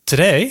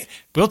Today,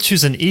 we'll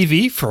choose an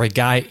EV for a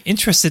guy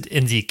interested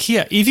in the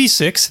Kia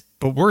EV6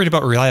 but worried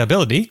about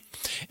reliability,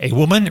 a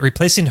woman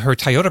replacing her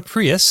Toyota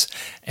Prius,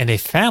 and a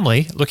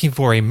family looking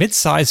for a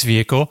mid-size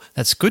vehicle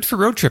that's good for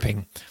road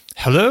tripping.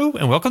 Hello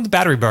and welcome to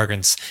Battery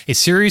Bargains, a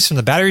series from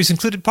the Batteries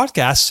Included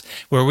podcast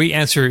where we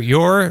answer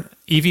your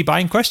EV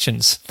buying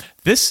questions.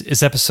 This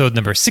is episode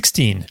number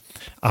 16.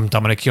 I'm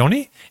Dominic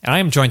Yoni, and I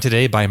am joined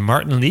today by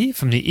Martin Lee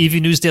from the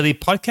EV News Daily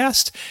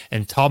podcast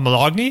and Tom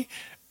Malogny,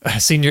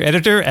 senior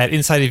editor at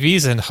Inside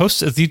EVs and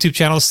host of the YouTube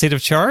channel State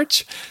of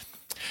Charge.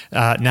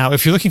 Now,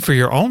 if you're looking for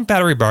your own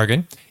battery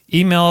bargain,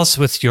 email us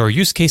with your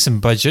use case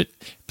and budget.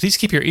 Please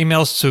keep your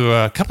emails to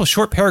a couple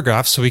short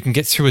paragraphs so we can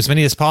get through as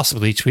many as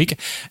possible each week,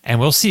 and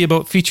we'll see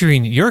about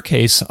featuring your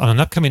case on an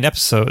upcoming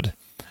episode.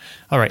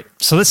 All right,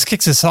 so this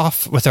kicks us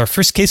off with our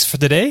first case for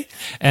today,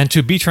 and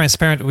to be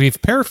transparent, we've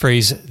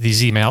paraphrased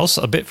these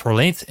emails a bit for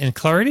length and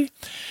clarity.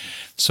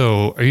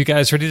 So are you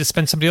guys ready to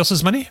spend somebody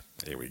else's money?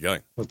 Here we go.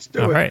 Let's do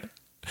it. All right.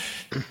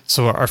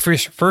 So our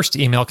first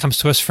email comes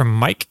to us from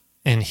Mike,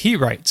 and he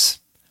writes,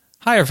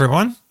 "Hi,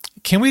 everyone.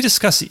 Can we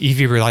discuss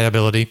EV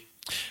reliability?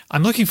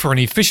 I'm looking for an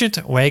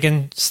efficient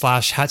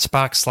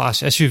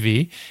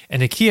wagon/hatchback/SUV,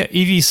 and a Kia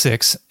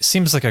EV6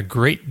 seems like a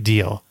great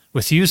deal,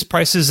 with used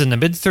prices in the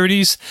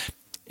mid-30s.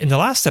 In the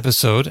last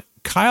episode,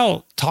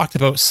 Kyle talked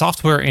about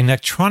software and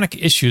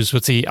electronic issues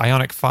with the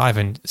Ioniq 5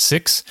 and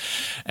 6,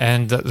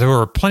 and there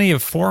were plenty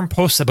of forum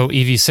posts about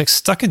EV6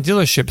 stuck in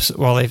dealerships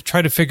while they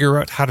try to figure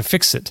out how to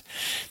fix it.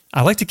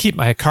 I like to keep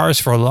my cars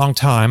for a long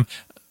time,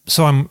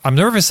 so I'm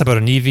nervous about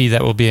an EV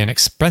that will be an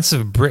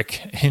expensive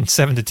brick in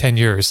 7 to 10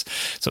 years.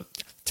 So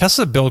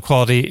Tesla build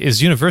quality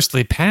is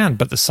universally panned,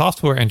 but the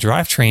software and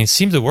drivetrain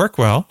seem to work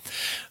well.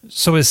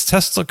 So is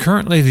Tesla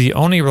currently the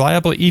only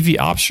reliable EV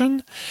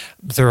option?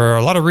 There are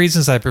a lot of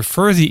reasons I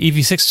prefer the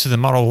EV6 to the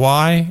Model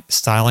Y: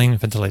 styling,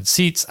 ventilated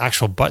seats,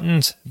 actual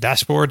buttons,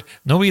 dashboard,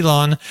 no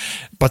Elon,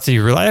 but the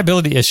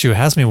reliability issue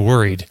has me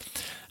worried.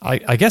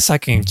 I guess I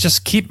can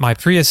just keep my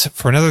Prius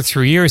for another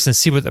 3 years and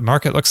see what the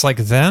market looks like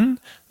then. ...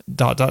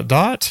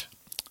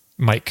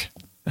 Mike."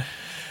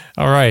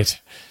 All right.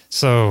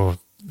 So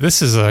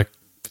this is a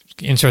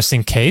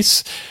interesting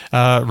case.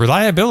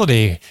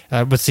 Reliability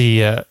with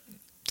the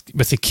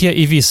Kia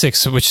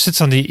EV6, which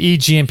sits on the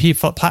eGMP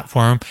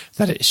platform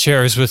that it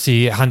shares with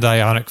the Honda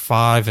Ioniq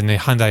 5 and the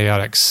Honda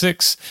Ioniq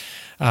 6.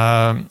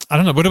 I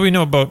don't know. What do we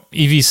know about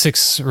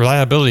EV6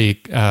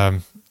 reliability,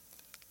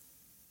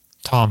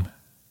 Tom?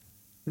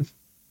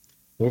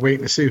 We're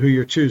waiting to see who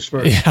you choose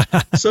first. Yeah.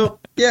 So,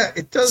 yeah,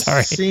 it does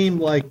seem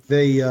like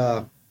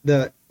the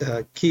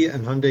Kia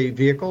and Hyundai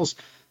vehicles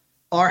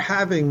are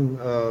having,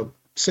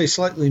 say,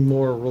 slightly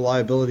more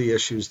reliability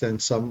issues than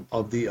some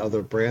of the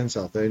other brands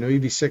out there. I know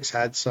EV6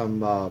 had some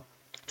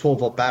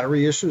 12-volt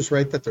battery issues,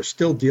 right, that they're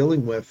still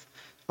dealing with.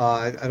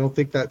 I don't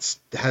think that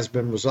has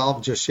been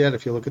resolved just yet.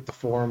 If you look at the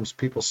forums,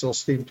 people still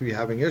seem to be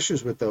having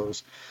issues with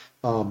those.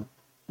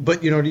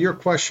 But, to your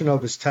question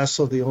of, is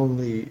Tesla the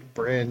only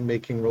brand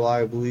making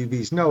reliable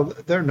EVs? No,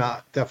 they're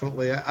not,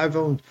 definitely. I've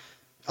owned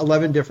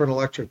 11 different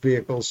electric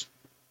vehicles.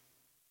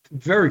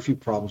 Very few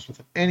problems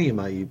with any of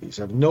my EVs.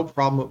 I have no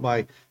problem with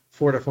my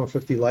Ford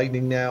F-150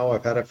 Lightning now.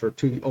 I've had it for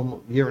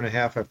almost a year and a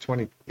half. I have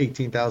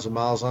 18,000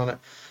 miles on it.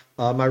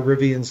 My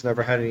Rivian's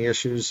never had any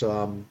issues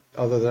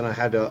other than I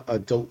had a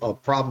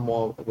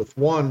problem with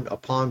one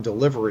upon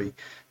delivery.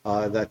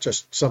 That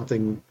just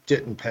something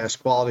didn't pass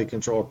quality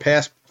control,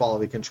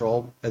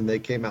 and they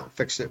came out and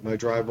fixed it in my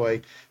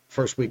driveway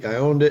first week I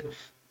owned it.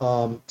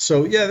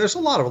 So, yeah, there's a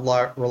lot of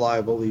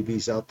reliable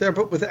EVs out there,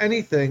 but with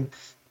anything,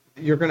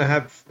 you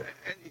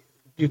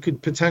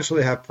could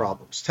potentially have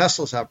problems.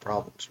 Teslas have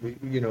problems.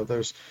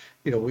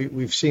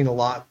 We've seen a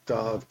lot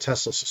of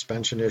Tesla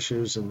suspension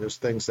issues, and there's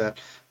things that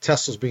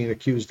Tesla's being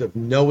accused of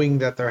knowing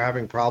that they're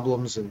having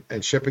problems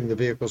and shipping the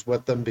vehicles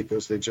with them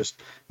because they just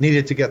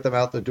needed to get them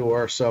out the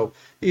door. So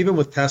even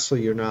with Tesla,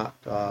 you're not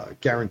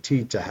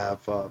guaranteed to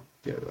have a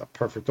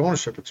perfect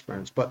ownership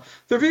experience, but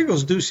their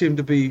vehicles do seem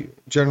to be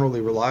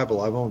generally reliable.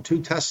 I've owned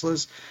 2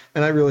 Teslas,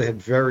 and I really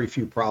had very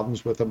few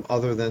problems with them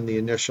other than the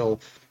initial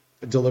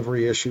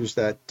delivery issues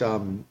that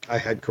I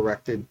had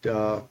corrected,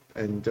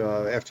 and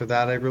after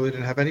that I really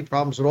didn't have any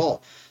problems at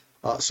all.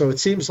 So it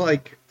seems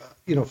like,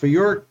 for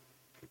your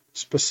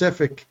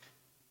specific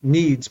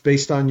needs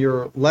based on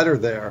your letter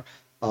there,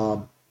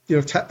 a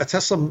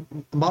Tesla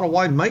Model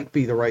Y might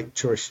be the right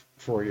choice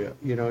for you.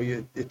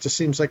 It just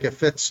seems like it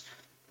fits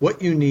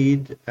what you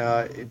need.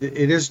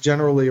 It is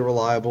generally a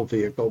reliable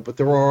vehicle, but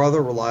there are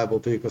other reliable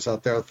vehicles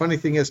out there. The funny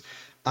thing is,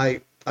 I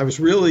was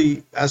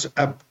really,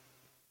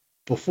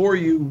 before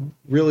you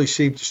really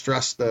seemed to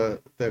stress the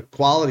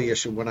quality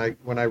issue, when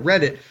I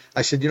read it,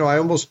 I said, I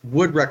almost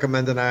would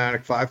recommend an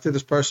Ioniq 5 to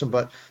this person,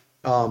 but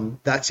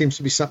that seems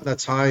to be something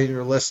that's high on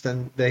your list,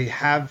 and they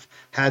have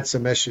had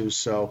some issues.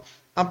 So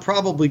I'm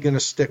probably going to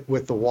stick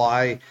with the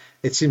Y.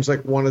 It seems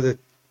like one of the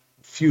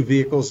few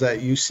vehicles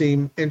that you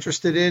seem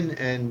interested in,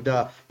 and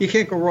you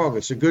can't go wrong.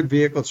 It's a good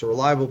vehicle. It's a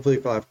reliable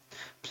vehicle. I have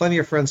plenty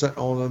of friends that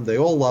own them. They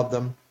all love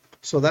them.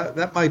 So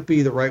that might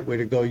be the right way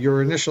to go.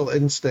 Your initial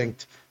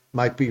instinct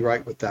might be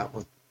right with that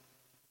one.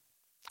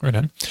 Right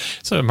on.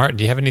 So, Martin,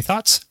 do you have any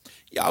thoughts?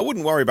 Yeah, I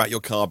wouldn't worry about your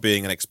car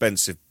being an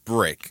expensive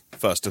brick,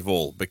 first of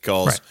all,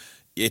 because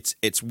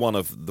it's one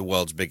of the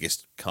world's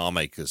biggest car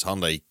makers.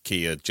 Hyundai,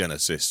 Kia,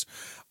 Genesis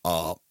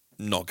are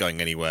not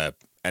going anywhere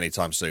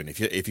anytime soon.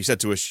 If you said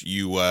to us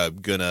you were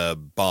gonna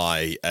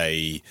buy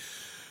a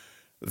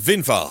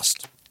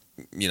VinFast,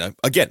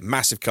 again,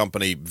 massive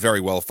company, very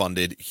well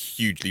funded,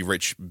 hugely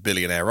rich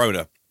billionaire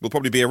owner, will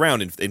probably be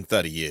around in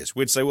 30 years.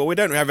 We'd say, well, we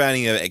don't have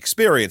any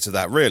experience of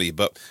that really,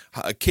 but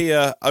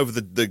Kia over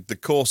the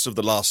course of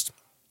the last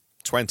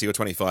 20 or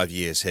 25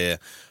 years here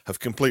have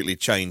completely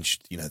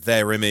changed,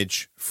 their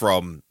image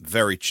from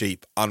very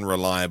cheap,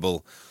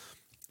 unreliable,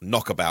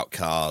 knockabout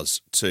cars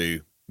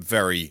to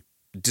very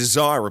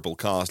desirable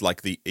cars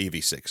like the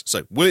EV6.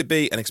 So will it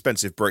be an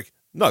expensive brick?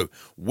 No.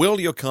 Will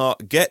your car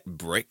get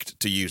bricked,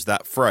 to use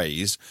that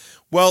phrase?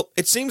 Well,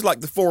 it seems like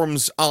the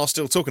forums are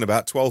still talking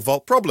about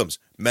 12-volt problems.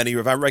 Many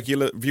of our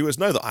regular viewers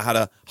know that I had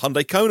a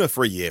Hyundai Kona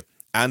for a year,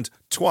 and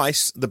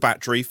twice the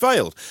battery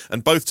failed.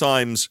 And both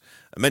times,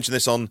 I mentioned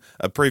this on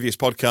a previous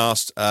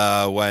podcast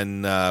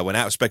when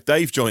Out of Spec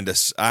Dave joined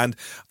us, and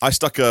I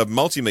stuck a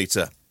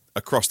multimeter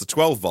across the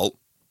 12-volt,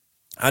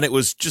 and it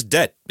was just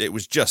dead. It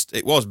was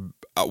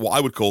what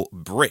I would call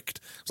bricked.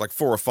 It's like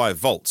 4 or 5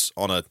 volts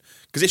on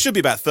because it should be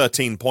about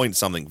 13 point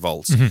something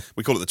volts. Mm-hmm.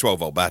 We call it the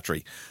 12-volt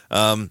battery.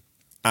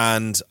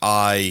 And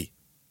I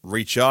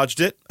recharged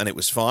it, and it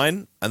was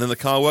fine. And then the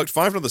car worked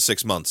fine for another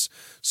 6 months.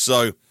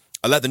 So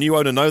I let the new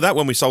owner know that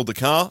when we sold the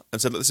car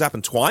and said, look, this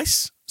happened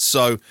twice.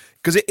 So,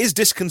 because it is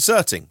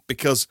disconcerting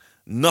because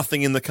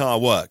nothing in the car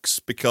works.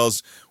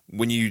 Because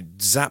when you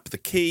zap the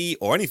key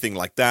or anything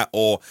like that,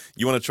 or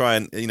you want to try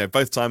and,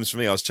 both times for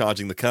me, I was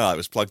charging the car. It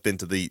was plugged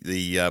into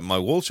my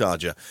wall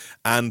charger,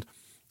 and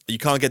you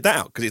can't get that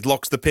out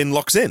because the pin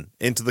locks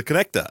into the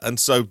connector. And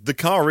so the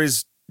car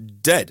is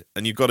dead,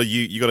 and you've got to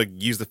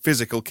use the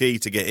physical key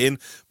to get in,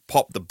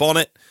 pop the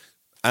bonnet,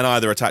 and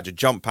either attach a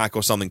jump pack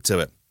or something to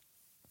it.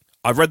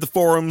 I've read the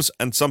forums,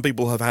 and some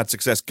people have had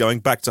success going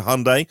back to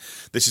Hyundai.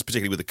 This is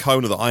particularly with the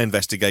Kona that I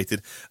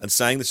investigated, and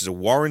saying this is a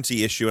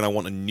warranty issue and I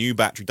want a new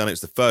battery done. It's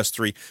the first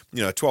 3, a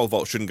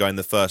 12-volt shouldn't go in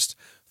the first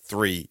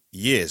 3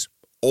 years.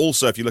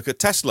 Also, if you look at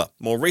Tesla,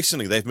 more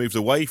recently, they've moved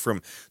away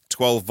from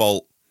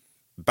 12-volt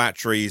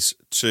batteries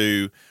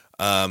to,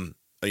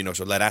 sort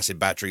of lead-acid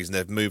batteries, and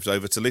they've moved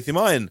over to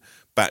lithium-ion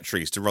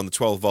batteries to run the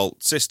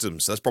 12-volt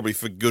systems. So that's probably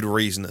for good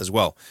reason as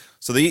well.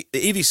 So the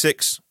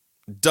EV6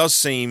 does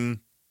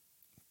seem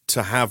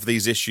to have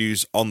these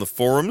issues on the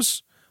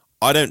forums.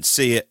 I don't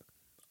see it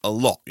a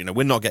lot.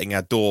 We're not getting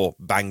our door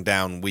banged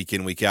down week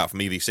in, week out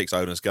from EV6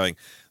 owners going,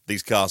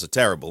 these cars are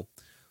terrible.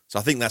 So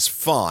I think that's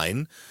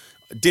fine.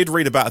 I did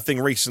read about a thing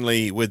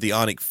recently with the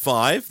Ioniq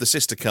 5, the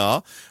sister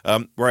car,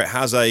 where it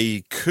has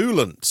a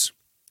coolant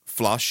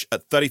flush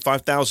at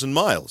 35,000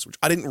 miles, which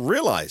I didn't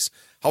realize.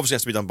 Obviously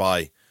has to be done by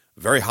a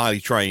very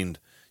highly trained,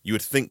 you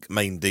would think,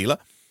 main dealer.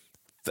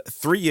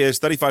 3 years,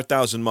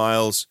 35,000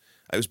 miles.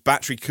 It was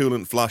battery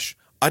coolant flush.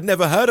 I'd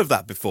never heard of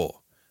that before.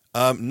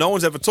 No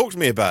one's ever talked to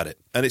me about it,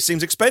 and it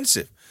seems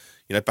expensive.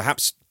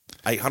 Perhaps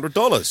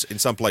 $800 in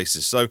some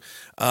places. So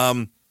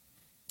have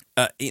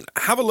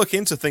a look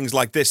into things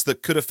like this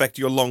that could affect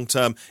your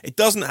long-term. It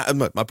doesn't.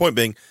 My point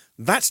being,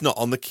 that's not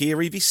on the Kia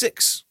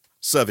EV6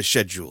 service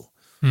schedule.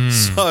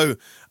 So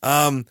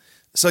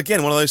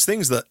again, one of those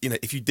things that,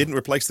 if you didn't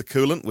replace the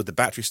coolant, would the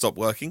battery stop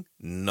working?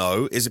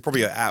 No. Is it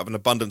probably out of an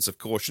abundance of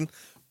caution?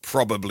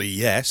 Probably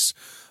yes.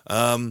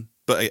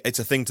 But it's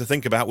a thing to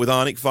think about with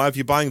Ioniq 5.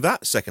 You're buying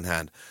that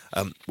secondhand,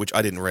 which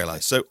I didn't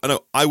realize. So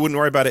I wouldn't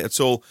worry about it at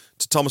all.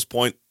 To Tom's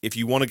point, if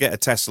you want to get a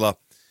Tesla,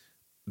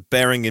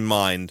 bearing in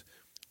mind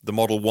the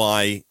Model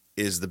Y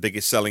is the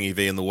biggest selling EV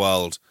in the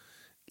world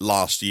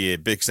last year,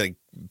 biggest selling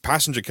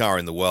passenger car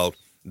in the world,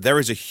 there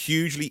is a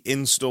hugely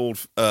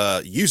installed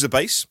user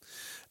base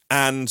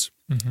and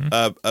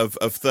of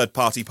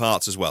third-party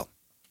parts as well.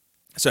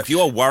 So if you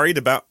are worried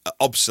about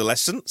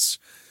obsolescence,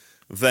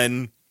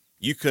 then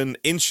you can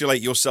insulate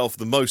yourself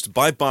the most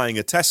by buying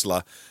a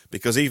Tesla,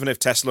 because even if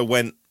Tesla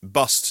went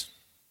bust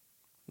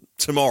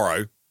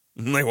tomorrow,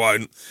 they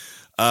won't,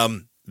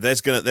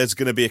 there's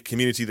gonna be a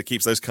community that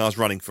keeps those cars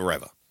running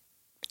forever.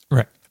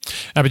 Right.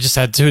 I would just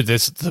add too,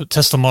 the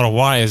Tesla Model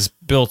Y is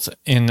built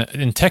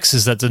in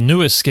Texas at the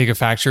newest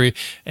Gigafactory,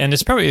 and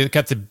it's probably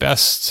got the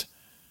best,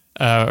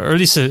 or at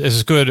least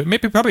as good,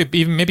 maybe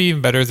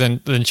even better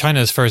than China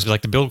as far as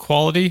like the build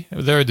quality.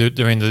 They're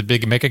doing the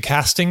big mega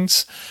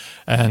castings,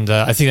 and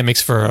I think that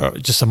makes for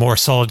just a more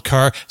solid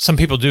car. Some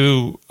people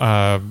do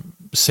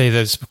say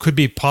that it could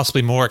be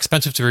possibly more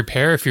expensive to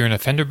repair if you're in a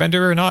fender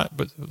bender or not,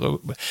 but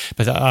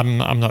I'm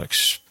not,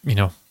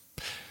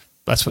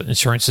 that's what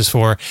insurance is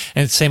for.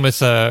 And same with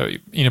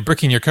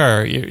bricking your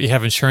car. You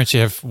have insurance, you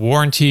have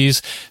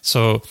warranties.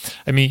 So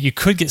I mean, you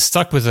could get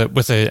stuck with an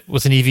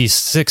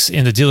EV6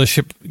 in the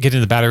dealership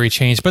getting the battery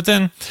changed. But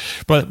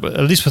at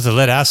least with the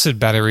lead acid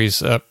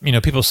batteries,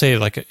 people say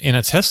like in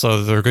a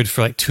Tesla they're good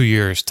for like 2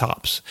 years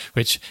tops.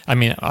 Which I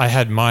mean, I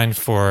had mine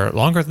for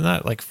longer than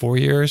that, like 4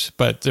 years.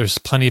 But there's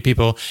plenty of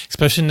people,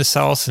 especially in the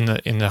south,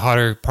 in the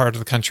hotter part of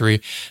the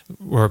country,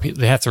 where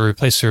they have to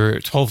replace their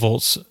 12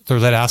 volts, their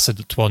lead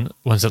acid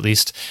ones at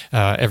least,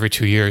 every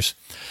 2 years.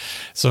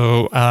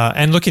 So,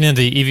 and looking in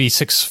the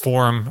EV6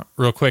 forum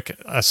real quick,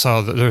 I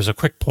saw that there was a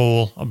quick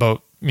poll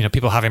about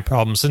people having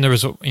problems, and there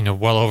was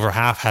well over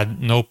half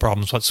had no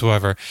problems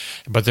whatsoever.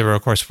 But there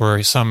of course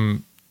were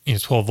some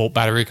 12-volt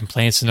battery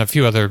complaints and a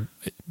few other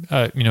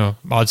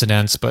odds and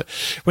ends. But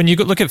when you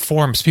look at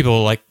forums,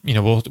 people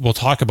we'll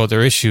talk about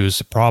their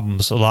issues,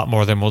 problems a lot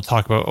more than we'll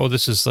talk about, oh,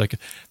 this is like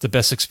the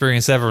best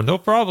experience ever, no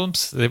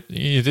problems. They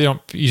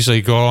don't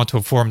usually go onto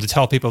a forum to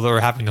tell people that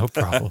we're having no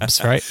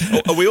problems, right?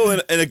 Are we all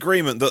in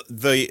agreement that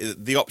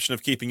the option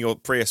of keeping your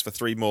Prius for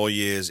 3 more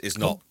years is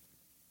not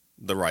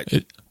the right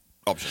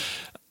option?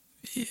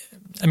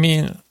 I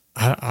mean,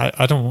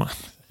 I don't want...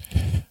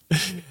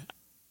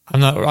 I'm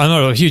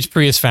not a huge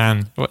Prius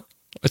fan.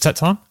 What's that,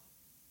 Tom?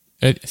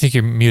 I think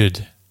you're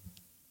muted.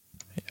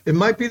 It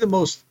might be the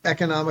most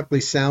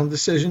economically sound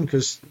decision,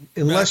 because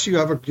unless you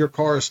have your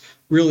car's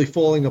really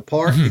falling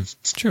apart,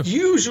 it's true.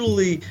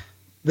 Usually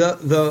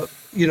the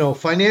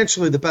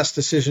financially the best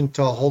decision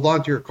to hold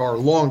on to your car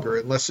longer,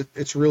 unless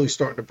it's really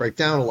starting to break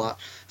down a lot.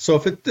 So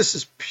if this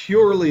is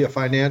purely a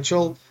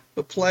financial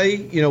play,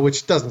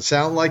 which doesn't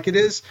sound like it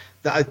is,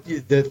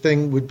 the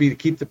thing would be to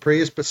keep the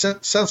Prius. But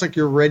sounds like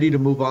you're ready to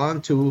move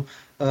on to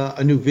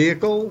a new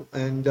vehicle,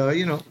 and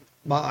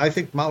I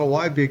think Model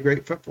Y would be a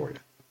great fit for you.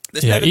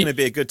 There's never going to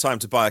be a good time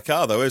to buy a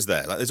car, though, is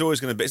there? Like, there's always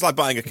going to be. It's like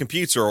buying a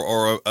computer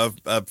or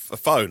a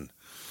phone.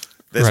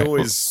 There's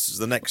always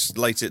the next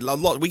latest.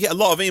 We get a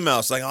lot of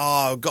emails saying,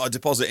 "Oh, I've got a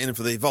deposit in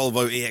for the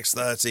Volvo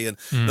EX30," and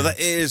that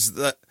is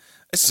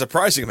it's a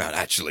surprising amount,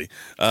 actually.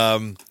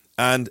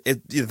 And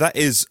that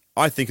is,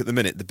 I think, at the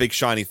minute, the big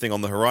shiny thing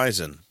on the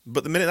horizon.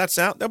 But the minute that's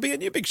out, there'll be a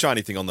new big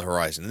shiny thing on the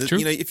horizon. True.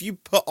 If you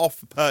put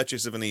off the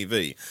purchase of an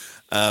EV,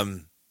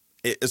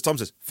 as Tom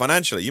says,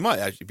 financially, you might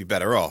actually be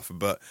better off.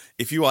 But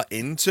if you are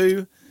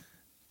into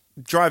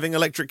driving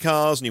electric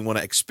cars and you want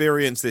to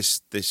experience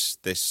this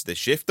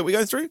shift that we're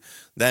going through,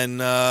 then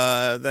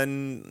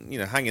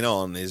hanging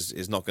on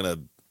is not going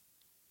to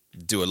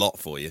do a lot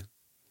for you.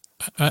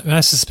 And I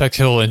suspect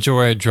he'll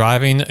enjoy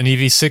driving an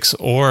EV6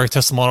 or a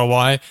Tesla Model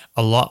Y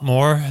a lot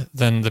more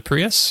than the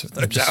Prius.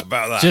 No doubt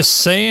about that. Just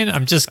saying, I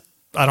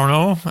don't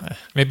know.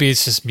 Maybe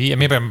it's just me.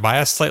 Maybe I'm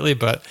biased slightly,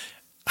 but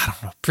I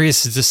don't know.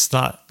 Prius is just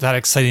not that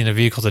exciting a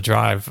vehicle to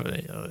drive,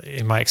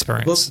 in my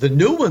experience. Well, the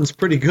new one's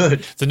pretty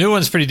good. The new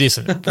one's pretty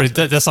decent, but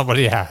that's not what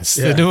he has.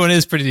 Yeah. The new one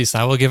is pretty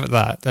decent. I will give it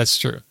that. That's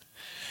true.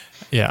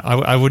 Yeah,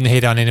 I wouldn't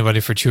hate on anybody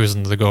for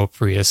choosing the Go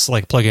Prius,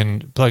 like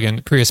plug-in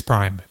Prius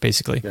Prime,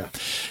 basically. Yeah.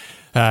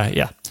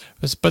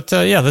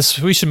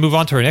 We should move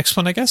on to our next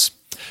one, I guess.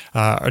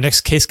 Our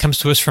next case comes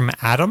to us from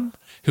Adam,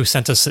 who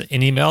sent us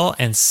an email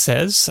and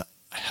says,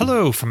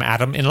 "Hello from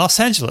Adam in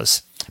Los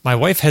Angeles. My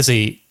wife has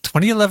a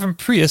 2011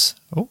 Prius,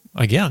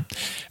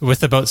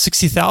 with about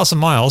 60,000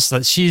 miles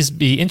that she'd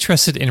be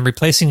interested in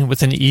replacing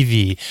with an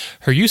EV.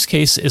 Her use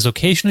case is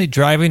occasionally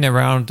driving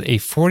around a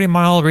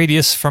 40-mile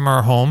radius from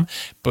our home,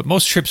 but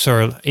most trips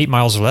are 8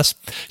 miles or less.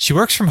 She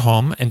works from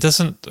home and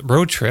doesn't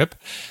road trip.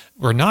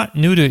 We're not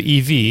new to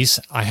EVs.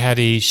 I had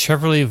a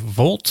Chevrolet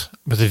Volt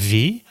with a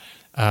V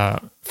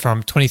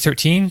from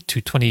 2013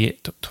 to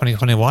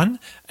 2021,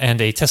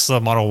 and a Tesla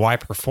Model Y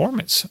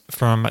Performance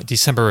from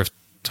December of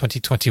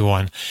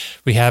 2021.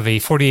 We have a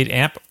 48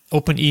 amp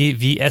Open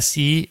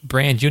EVSE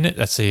brand unit.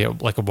 That's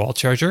like a wall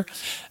charger,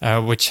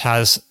 which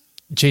has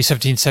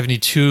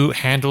J1772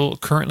 handle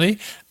currently,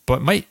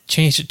 but might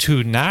change it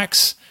to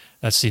NACS.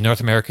 That's the North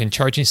American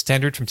Charging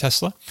Standard from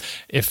Tesla,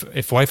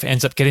 if wife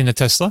ends up getting a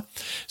Tesla.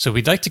 So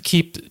we'd like to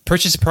keep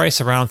purchase price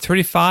around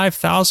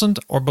 $35,000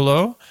 or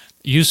below.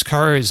 Used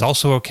car is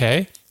also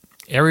okay.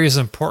 Areas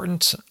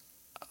important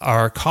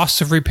are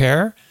cost of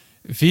repair,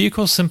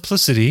 vehicle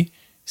simplicity,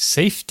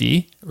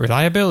 safety,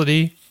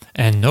 reliability,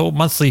 and no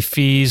monthly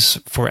fees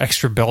for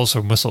extra bells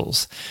or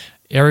whistles.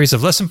 Areas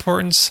of less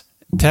importance,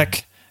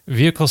 tech,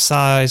 vehicle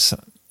size.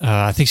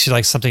 I think she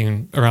likes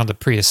something around the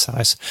Prius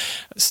size.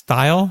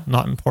 Style,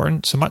 not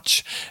important so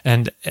much.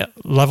 And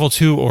level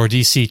 2 or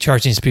DC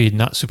charging speed,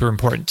 not super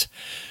important.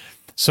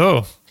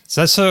 So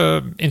that's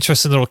an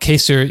interesting little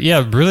case here.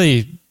 Yeah,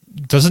 really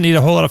doesn't need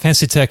a whole lot of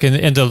fancy tech.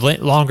 And the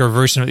longer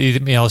version of the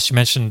email she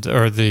mentioned,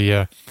 or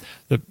the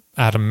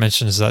Adam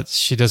mentions that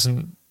she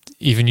doesn't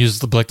even use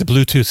the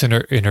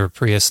Bluetooth in her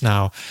Prius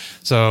now.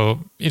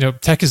 So,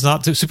 tech is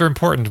not super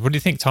important. What do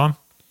you think, Tom?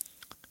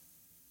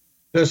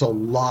 There's a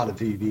lot of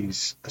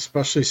EVs,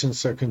 especially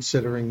since they're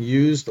considering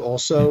used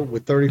also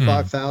with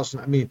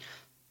 35,000. I mean,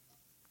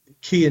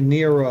 Kia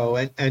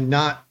Niro and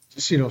not,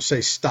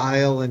 say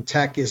style and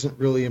tech isn't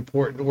really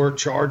important, or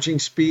charging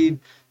speed.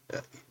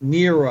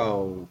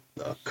 Nero,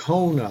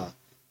 Kona.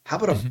 How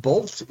about a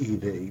Bolt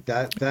EV?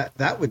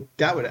 That would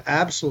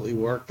absolutely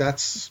work.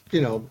 That's,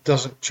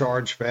 doesn't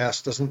charge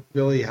fast, doesn't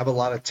really have a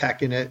lot of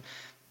tech in it,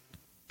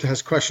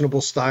 has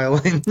questionable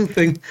styling,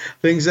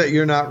 things that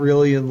you're not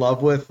really in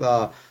love with.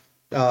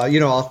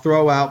 I'll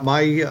throw out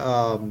my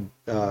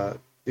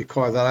the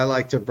car that I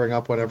like to bring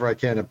up whenever I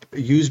can, a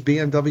used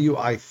BMW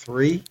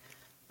i3.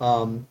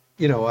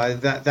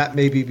 That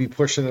maybe be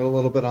pushing it a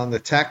little bit on the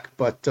tech,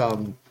 but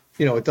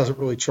it doesn't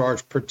really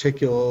charge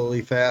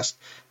particularly fast.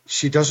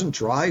 She doesn't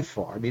drive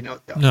far. I mean, No.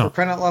 for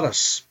crying out loud, a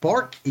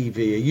Spark EV,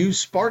 a used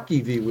Spark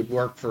EV would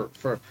work for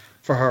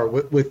her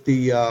with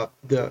the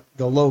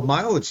low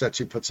mileage that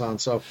she puts on.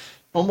 So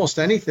almost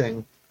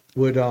anything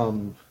would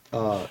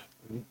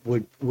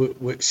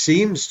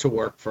seems to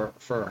work for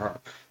her.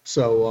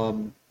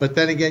 So, but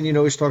then again,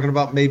 he's talking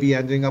about maybe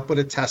ending up with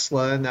a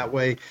Tesla, and that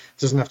way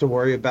doesn't have to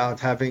worry about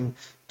having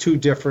two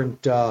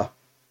different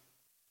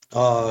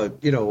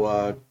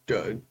handles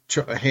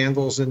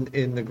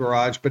in the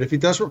garage. But if he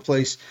does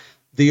replace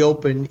the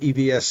open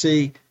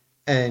EVSE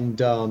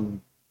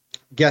and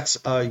gets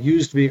a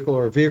used vehicle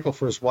or a vehicle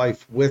for his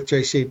wife with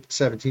JC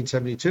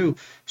 1772,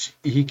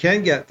 he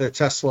can get the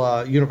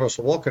Tesla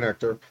universal wall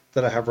connector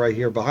that I have right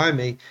here behind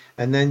me,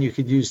 and then you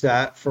could use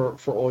that for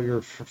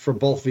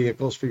both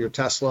vehicles, for your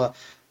Tesla.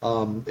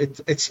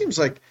 It seems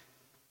like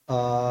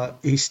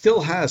he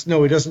still has,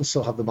 no, he doesn't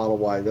still have the Model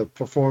Y, the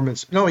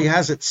performance. No, he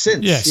has it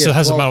since. Yeah, still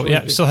has the Model.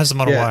 Yeah, still has the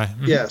Model Y.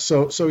 Mm-hmm. Yeah,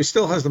 so he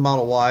still has the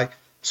Model Y.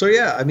 So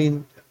yeah, I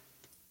mean,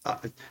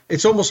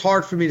 it's almost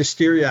hard for me to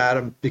steer you at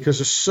him because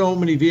there's so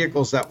many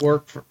vehicles that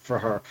work for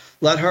her.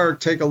 Let her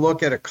take a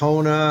look at a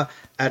Kona,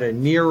 at a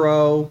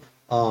Nero.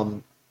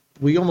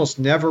 We almost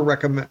never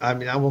recommend. I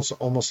mean, I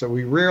almost say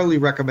we rarely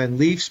recommend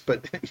Leafs,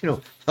 but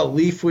a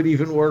Leaf would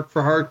even work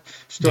for her.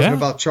 She's talking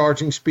about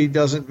charging speed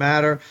doesn't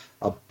matter.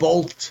 A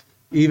Bolt,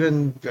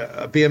 even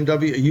a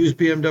BMW, a used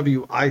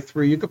BMW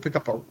i3, you could pick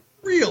up a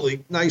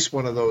really nice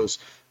one of those,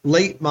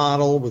 late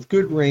model with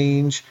good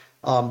range.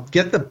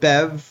 Get the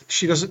BEV.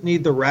 She doesn't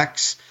need the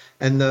Rex,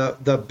 and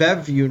the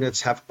BEV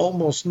units have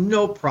almost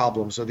no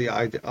problems for the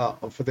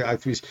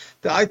i3s.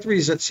 The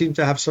i3s that seem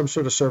to have some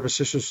sort of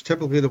service issues,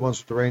 typically the ones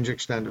with the range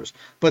extenders,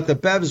 but the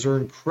BEVs are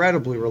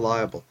incredibly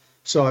reliable.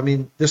 So I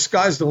mean, the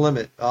sky's the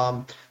limit.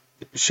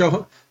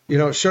 Show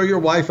your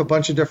wife a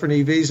bunch of different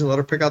EVs and let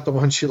her pick out the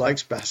one she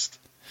likes best.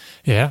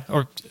 Yeah,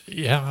 I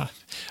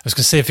was going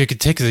to say, if you could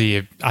take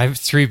the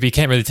i3, but you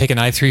can't really take an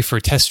i3 for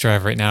a test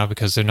drive right now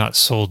because they're not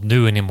sold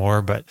new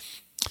anymore. But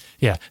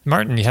yeah,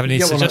 Martin, you have any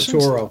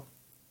suggestions? Toro.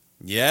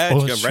 Yeah,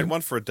 you go rent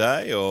one for a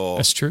day, or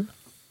that's true.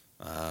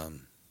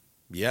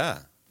 Yeah,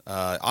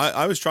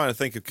 I was trying to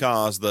think of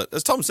cars that,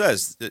 as Tom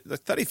says, they're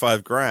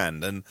 35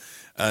 grand,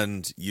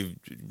 and you've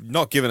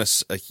not given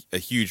us a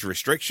huge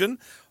restriction.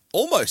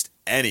 Almost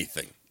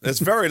anything. There's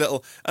very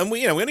little, and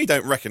we only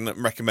don't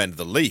recommend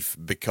the Leaf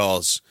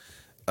because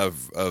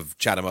of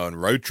Chatham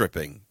and road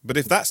tripping. But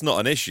if that's not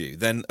an issue,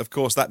 then of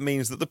course that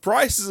means that the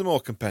prices are more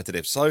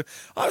competitive. So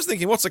I was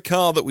thinking, what's a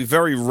car that we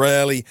very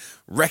rarely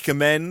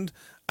recommend?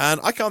 And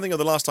I can't think of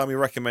the last time we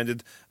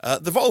recommended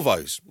the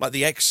Volvos, like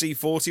the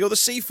XC40 or the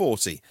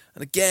C40.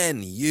 And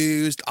again,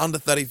 used, under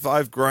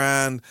 35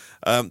 grand.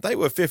 They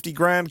were 50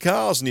 grand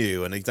cars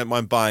new, and you don't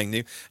mind buying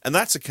new. And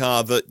that's a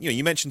car that,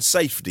 you mentioned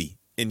safety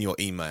in your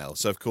email.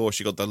 So, of course,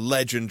 you got the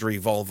legendary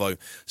Volvo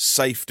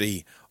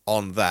safety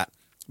on that.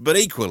 But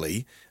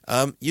equally,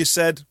 you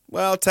said,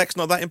 well, tech's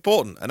not that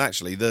important. And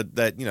actually,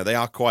 they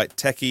are quite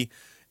techy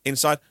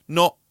inside.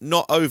 Not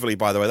overly,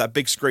 by the way. That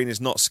big screen is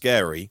not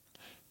scary.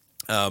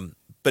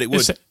 But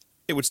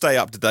it would stay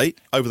up to date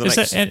over the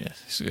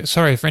next...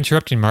 Sorry for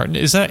interrupting, Martin.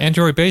 Is that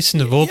Android-based in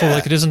the Volvo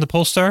like it is in the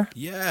Polestar?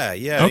 Yeah.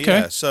 Okay.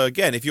 Yeah. So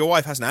again, if your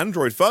wife has an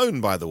Android phone,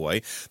 by the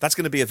way, that's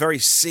going to be a very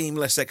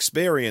seamless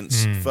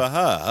experience for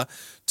her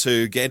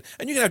to get in.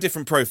 And you can have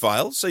different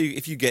profiles. So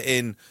if you get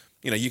in,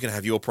 you can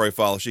have your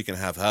profile, she can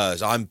have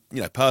hers.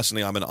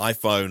 Personally, I'm an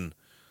iPhone...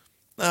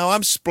 No,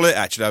 I'm split,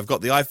 actually. I've got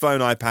the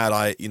iPhone,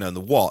 iPad, and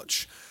the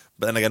watch.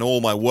 But then again,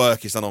 all my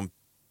work is done on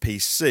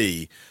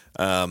PC.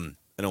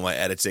 And all my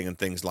editing and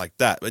things like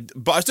that,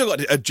 but I still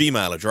got a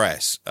Gmail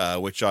address,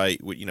 which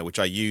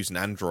I use in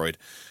Android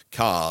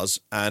cars,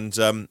 and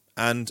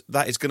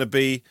that is going to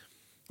be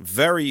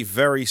very,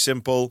 very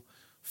simple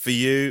for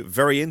you.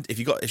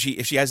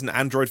 If she has an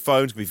Android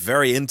phone, it's going to be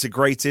very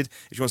integrated.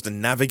 If she wants to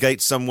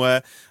navigate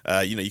somewhere,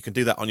 you can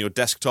do that on your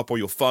desktop or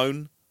your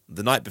phone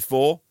the night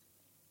before,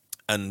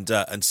 and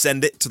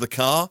send it to the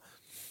car,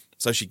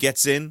 so she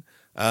gets in.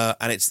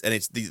 And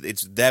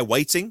it's there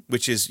waiting,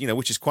 which is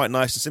quite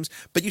nice and simple.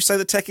 But you say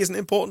the tech isn't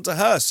important to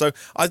her, so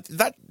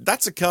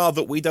that's a car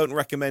that we don't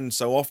recommend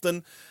so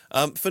often,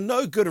 for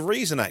no good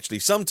reason actually.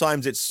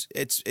 Sometimes it's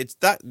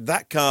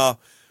that car,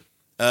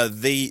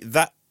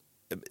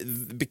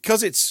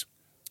 because it's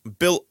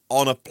built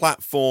on a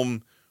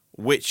platform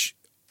which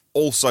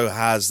also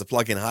has the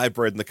plug-in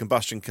hybrid and the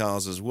combustion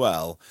cars as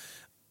well.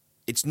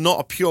 It's not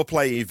a pure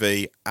play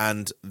EV,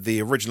 and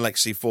the original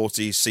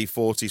XC40s,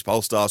 C40s,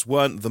 Polestars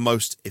weren't the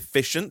most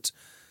efficient.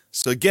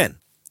 So again,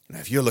 Now,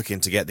 if you're looking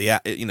to get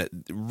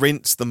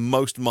rinse the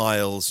most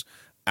miles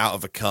out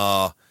of a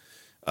car,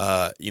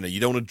 you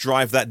don't want to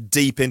drive that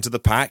deep into the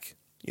pack.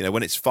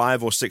 When it's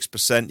 5 or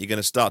 6%, you're going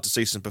to start to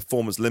see some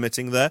performance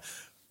limiting there,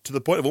 to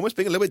the point of almost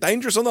being a little bit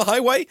dangerous on the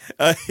highway.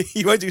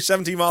 You won't do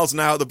 70 miles an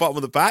hour at the bottom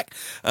of the pack.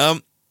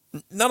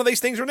 None of these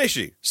things are an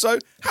issue. So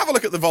have a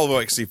look at the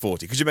Volvo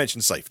XC40, because you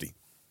mentioned safety.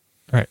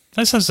 Right.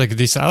 That sounds like a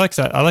decent. I like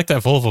that. I like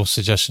that Volvo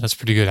suggestion. That's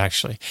pretty good,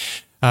 actually.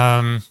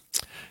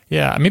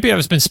 Yeah, maybe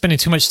I've been spending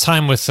too much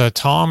time with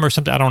Tom or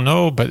something. I don't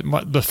know, but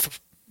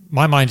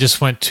my mind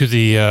just went to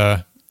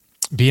the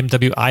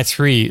BMW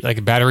i3,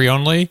 like battery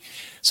only.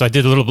 So I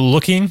did a little bit of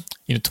looking.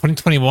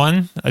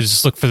 2021. I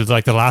just looked for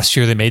the last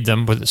year they made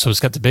them. So it's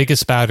got the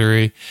biggest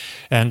battery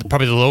and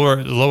probably the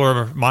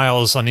lower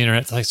miles on the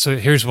internet. So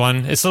here's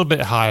one. It's a little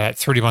bit high at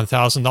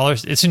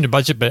 $31,000. It's in your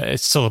budget, but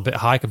it's still a bit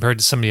high compared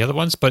to some of the other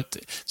ones. But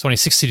it's only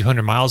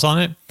 6,200 miles on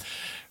it.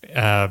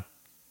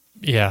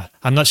 Yeah,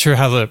 I'm not sure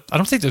how I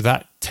don't think they're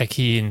that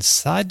techie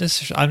inside.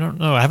 I don't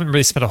know. I haven't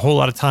really spent a whole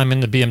lot of time in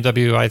the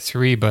BMW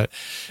i3, but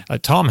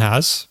Tom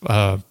has.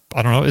 I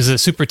don't know. Is it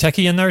super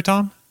techie in there,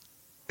 Tom?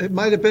 It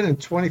might have been in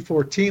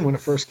 2014 when it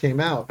first came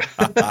out.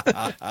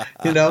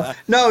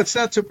 No, it's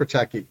not super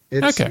techy.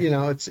 It's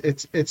okay.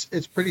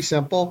 It's pretty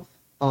simple.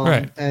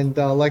 Right. And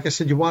like I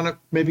said, you want to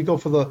maybe go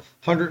for the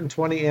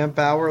 120 amp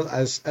hour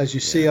as you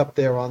see up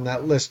there on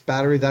that list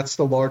battery. That's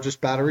the largest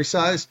battery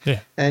size.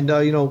 Yeah. And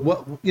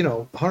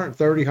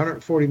 130,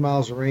 140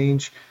 miles of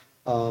range,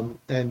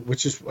 and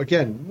which is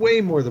again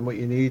way more than what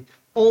you need.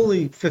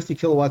 Only 50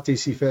 kilowatt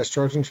DC fast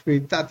charging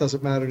speed. That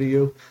doesn't matter to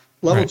you.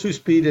 Level 2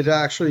 speed, it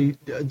actually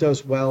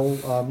does well.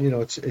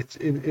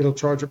 It'll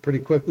charge it pretty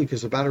quickly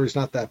because the battery's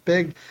not that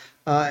big.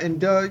 I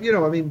love the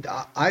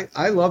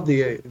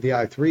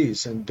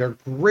i3s, and they're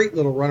great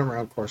little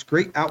runaround cars.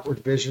 Great outward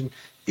vision,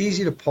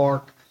 easy to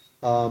park.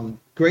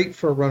 Great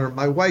for a runner.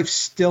 My wife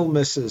still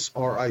misses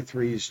our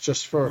i3s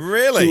just for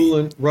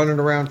tooling, running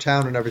around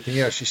town and everything.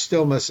 Yeah, she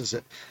still misses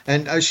it.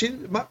 And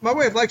my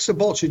wife likes the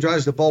Bolt. She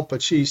drives the Bolt,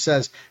 but she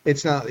says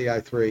it's not the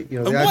i3. The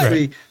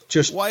i3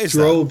 just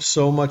drove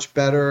so much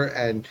better,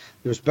 and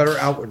there's better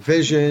outward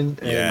vision.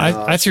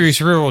 Yeah, i3 is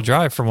rear-wheel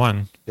drive for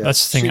one. Yeah,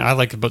 that's the thing I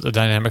like about the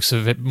dynamics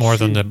of it more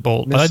than the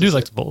Bolt. But I do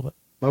like the Bolt.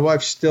 My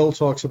wife still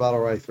talks about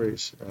our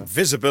i3s.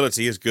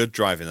 Visibility is good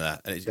driving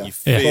that. You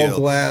feel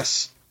full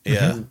glass.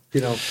 Yeah.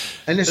 And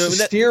it's the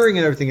steering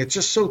and everything. It's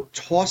just so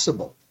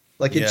tossable.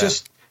 Like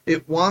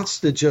it wants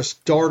to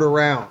just dart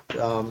around.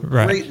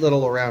 Great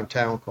little around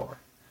town car.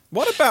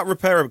 What about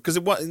repair? Because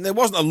there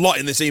wasn't a lot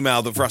in this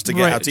email for us to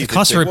get our teeth into. The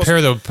cost of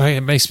repair, though,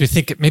 it makes me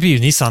think maybe a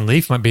Nissan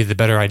Leaf might be the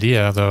better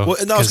idea, though. Well,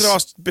 no, I was going to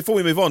ask, before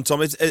we move on,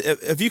 Tom,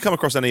 have you come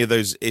across any of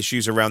those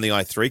issues around the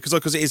i3?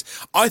 Because it is,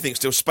 I think,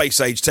 still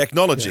space-age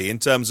technology in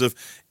terms of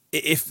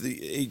if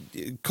the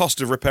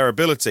cost of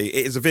repairability.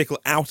 It is a vehicle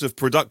out of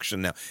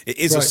production now. It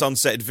is a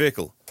sunsetted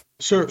vehicle.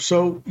 Sure.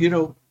 So,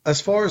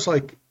 as far as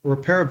like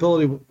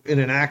repairability in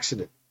an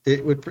accident,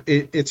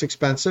 it's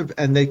expensive,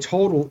 and they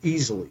total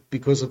easily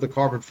because of the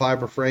carbon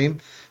fiber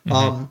frame.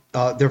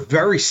 They're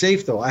very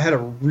safe, though. I had a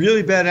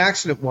really bad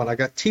accident one. I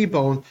got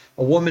T-boned.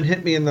 A woman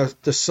hit me in the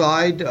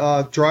side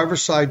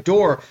driver's side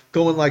door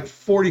going like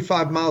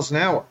 45 miles an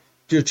hour.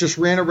 Just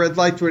ran a red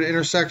light through an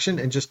intersection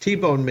and just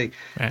T-boned me.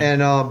 Right.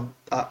 And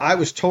I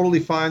was totally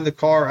fine. The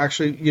car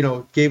actually,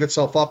 gave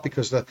itself up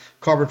because the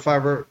carbon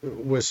fiber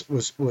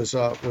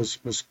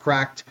was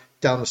cracked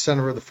down the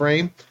center of the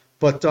frame.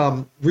 But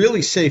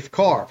really safe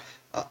car.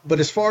 But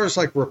as far as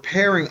like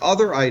repairing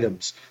other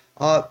items,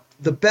 the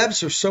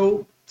BEVs are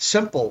so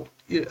simple.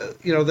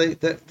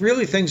 That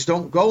really things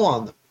don't go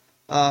on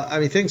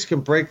them. Things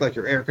can break, like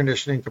your air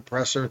conditioning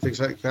compressor and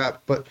things like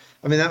that. But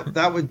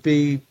that would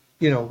be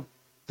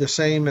the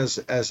same as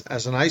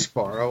an ICE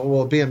car.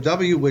 Well,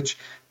 BMW, which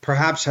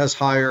perhaps has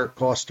higher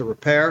cost to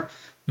repair.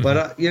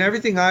 But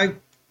everything I've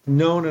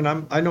known,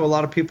 and I know a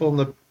lot of people in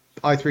the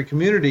i3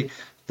 community.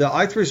 The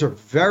i3s are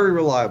very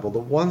reliable. The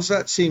ones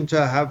that seem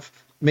to have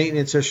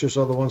maintenance issues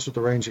are the ones with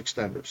the range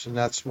extenders, and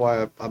that's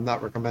why I'm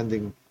not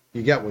recommending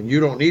you get one. You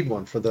don't need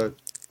one for the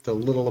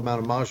little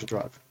amount of miles you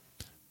drive.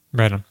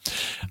 Right on.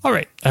 All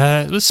right,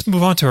 let's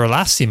move on to our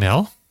last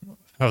email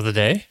of the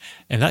day,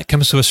 and that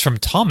comes to us from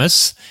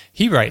Thomas.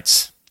 He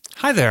writes,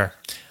 "Hi there.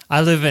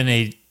 I live in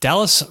a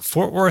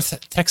Dallas-Fort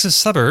Worth, Texas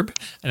suburb,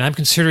 and I'm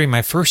considering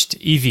my first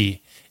EV.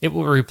 It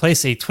will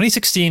replace a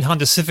 2016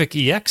 Honda Civic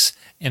EX,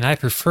 and I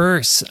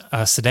prefer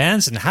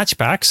sedans and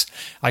hatchbacks.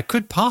 I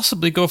could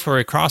possibly go for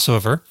a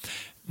crossover.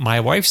 My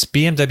wife's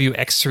BMW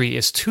X3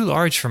 is too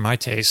large for my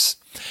tastes.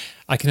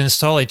 I can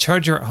install a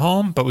charger at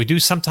home, but we do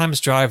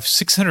sometimes drive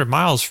 600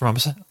 miles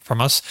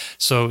from us,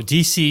 so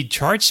DC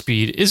charge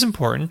speed is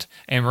important,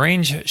 and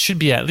range should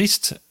be at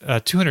least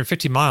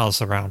 250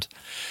 miles around.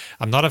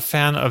 I'm not a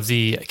fan of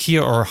the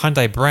Kia or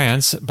Hyundai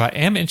brands, but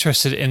am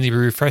interested in the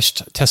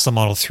refreshed Tesla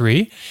Model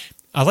 3.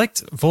 I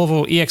liked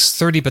Volvo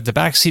EX30, but the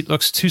backseat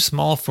looks too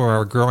small for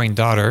our growing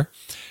daughter.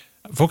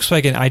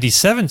 Volkswagen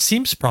ID7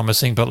 seems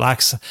promising, but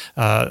lacks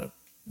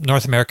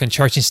North American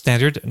Charging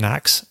Standard,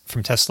 NACS,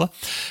 from Tesla,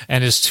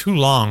 and is too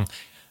long.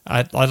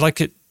 I'd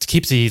like it to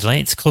keep the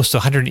length close to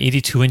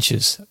 182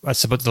 inches.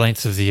 That's about the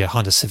length of the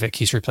Honda Civic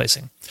he's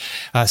replacing.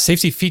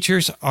 Safety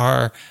features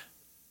are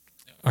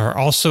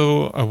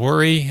also a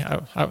worry.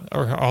 I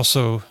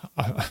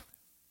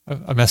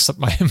messed up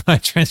my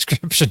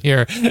transcription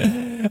here.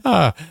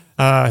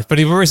 But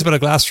he worries about a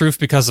glass roof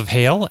because of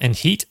hail and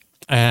heat.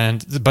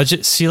 And the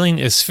budget ceiling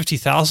is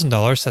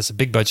 $50,000. That's a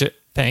big budget.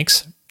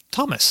 Thanks,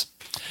 Thomas.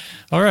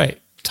 All right,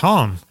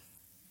 Tom.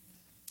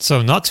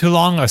 So not too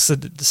long, a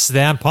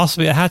sedan,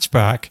 possibly a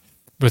hatchback,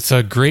 with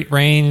a great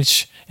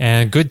range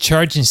and good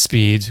charging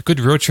speed, good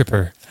road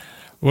tripper.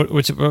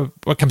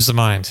 What comes to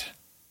mind?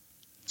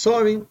 So,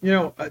 I mean,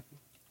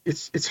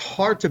 it's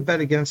hard to bet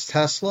against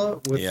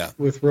Tesla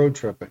with road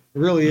tripping. It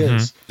really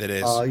is. It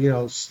is.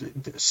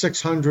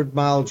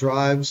 600-mile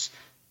drives.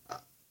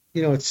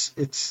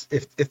 It's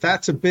if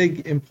that's a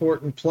big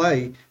important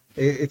play,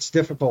 it's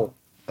difficult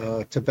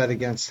to bet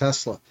against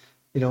Tesla.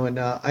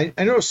 I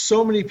know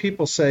so many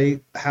people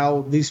say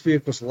how these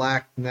vehicles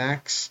lack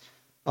knacks.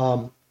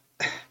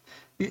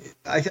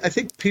 I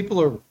think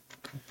people are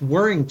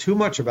worrying too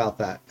much about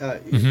that.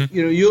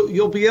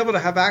 You'll be able to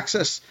have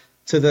access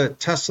to the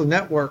Tesla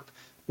network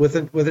with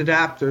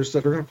adapters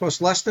that are going to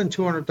cost less than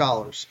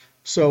 $200.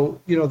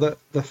 So,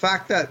 the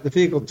fact that the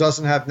vehicle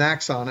doesn't have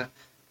knacks on it,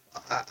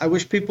 I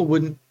wish people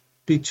wouldn't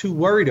be too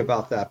worried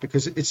about that,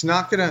 because it's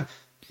not going to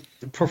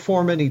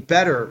perform any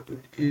better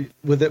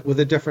with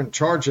a different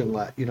charge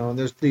inlet. And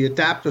the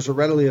adapters are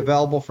readily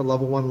available for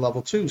level 1 and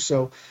level 2.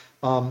 So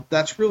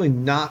that's really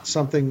not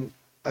something.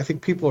 I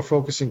think people are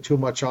focusing too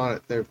much on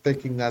it. They're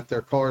thinking that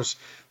their cars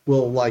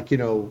will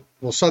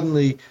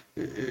suddenly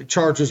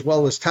charge as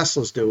well as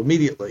Teslas do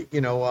immediately,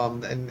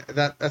 and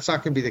that's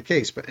not going to be the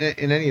case. But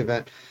in any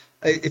event,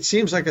 it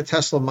seems like a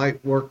Tesla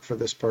might work for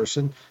this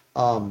person.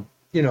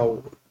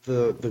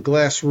 The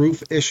glass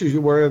roof issues you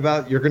worry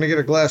about, you're going to get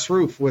a glass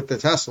roof with the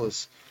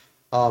Teslas.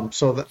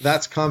 So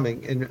that's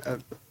coming. And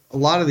a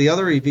lot of the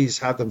other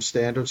EVs have them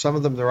standard. Some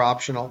of them, they're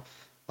optional.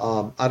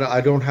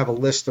 I don't have a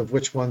list of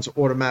which ones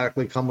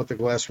automatically come with the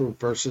glass roof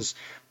versus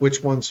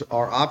which ones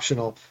are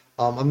optional.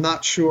 I'm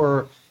not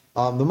sure.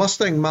 The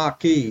Mustang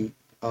Mach-E,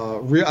 I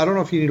don't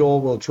know if you need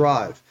all-wheel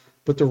drive,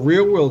 but the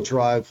rear-wheel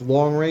drive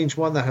long-range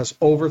one that has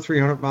over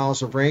 300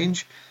 miles of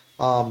range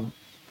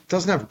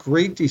doesn't have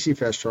great DC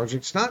fast charging.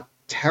 It's not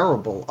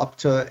terrible, up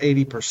to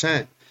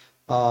 80%,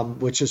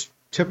 which is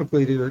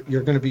typically you're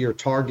going to be your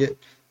target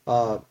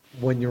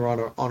when you're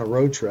on a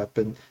road trip.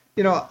 And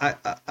I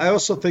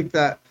also think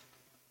that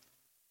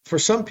for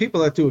some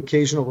people that do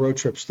occasional road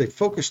trips, they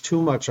focus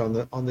too much on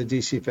the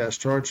DC fast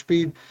charge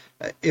speed.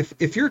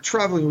 If you're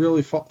traveling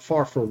really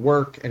far for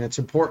work and it's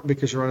important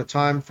because you're on a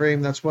time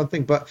frame, that's one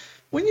thing. But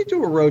when you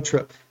do a road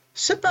trip,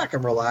 sit back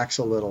and relax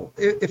a little.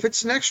 If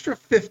it's an extra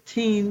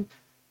 15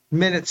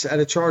 minutes at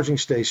a charging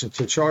station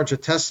to charge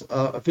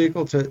a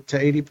vehicle to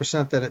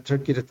 80% than it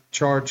took you to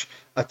charge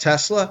a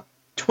Tesla,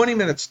 20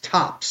 minutes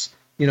tops,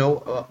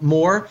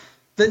 more,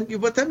 then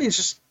what that means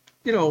is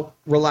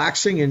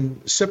relaxing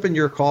and sipping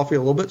your coffee a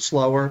little bit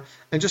slower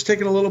and just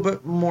taking a little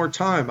bit more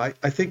time. I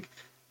think,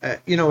 and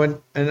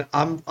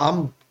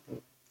I'm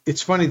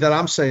it's funny that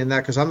I'm saying that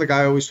because I'm the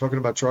guy always talking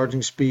about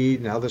charging speed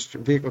and how this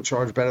vehicle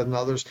charges better than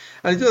others.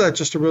 And I do that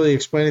just to really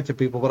explain it to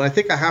people. But I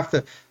think I have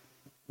to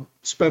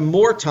spend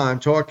more time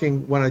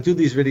talking when I do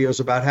these videos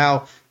about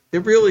how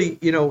it really,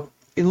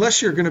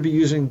 unless you're going to be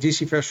using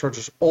DC fast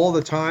chargers all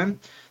the time,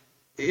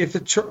 if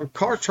the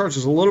car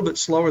charges a little bit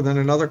slower than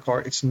another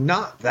car, it's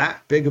not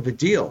that big of a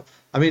deal.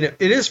 I mean, it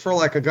is for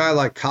like a guy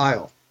like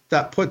Kyle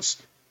that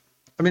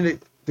the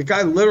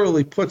guy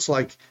literally puts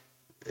like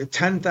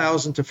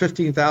 10,000 to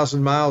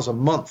 15,000 miles a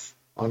month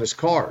on his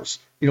cars,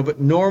 but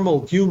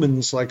normal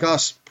humans like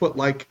us put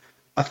like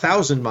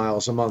 1,000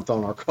 miles a month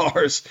on our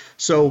cars.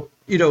 So,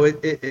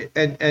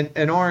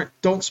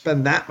 don't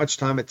spend that much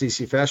time at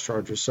DC fast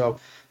chargers. So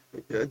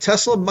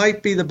Tesla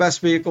might be the best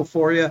vehicle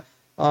for you.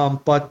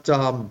 But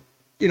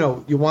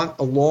you want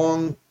a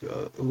long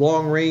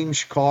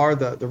range car.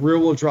 The rear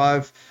wheel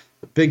drive,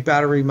 the big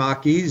battery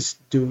Mach-E's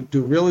do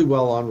really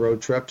well on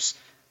road trips.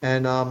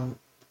 And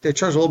they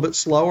charge a little bit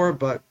slower,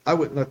 but I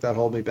wouldn't let that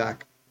hold me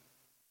back.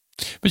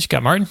 What you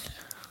got, Martin?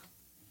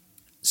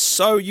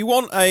 So you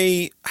want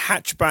a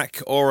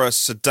hatchback or a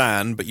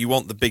sedan, but you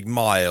want the big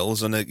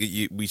miles, and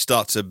we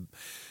start to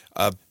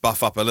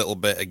buff up a little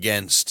bit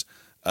against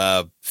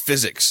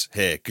physics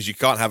here, because you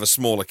can't have a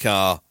smaller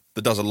car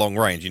that does a long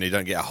range. You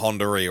don't get a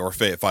Honda or a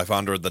Fiat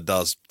 500 that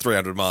does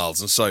 300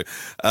 miles. And so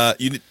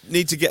you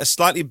need to get a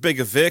slightly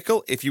bigger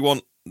vehicle if you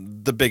want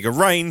the bigger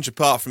range,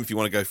 apart from if you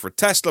want to go for a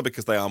Tesla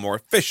because they are more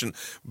efficient.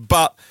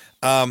 But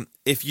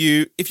if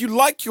you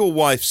like your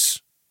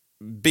wife's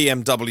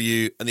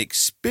BMW and the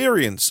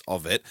experience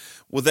of it,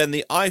 well, then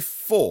the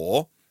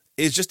i4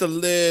 is just a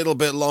little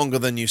bit longer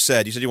than you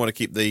said. You said you want to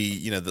keep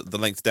the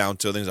length down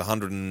to, I think it's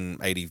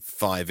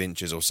 185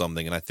 inches or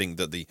something, and I think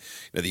that the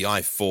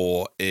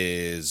i4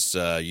 is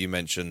you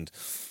mentioned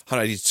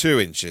 182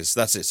 inches.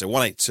 That's it. So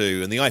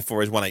 182, and the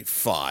i4 is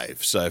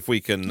 185. So if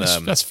we can,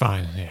 that's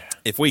fine. Yeah.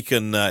 If we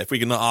can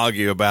not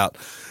argue about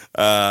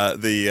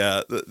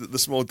the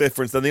small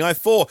difference. Then the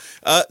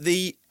i4,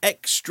 the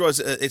extras,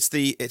 it's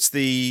the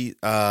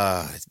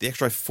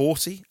extra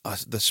 40,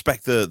 the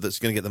spec that's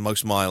going to get the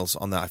most miles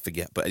on that. I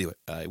forget, but anyway,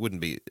 it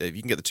wouldn't be if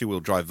you can get the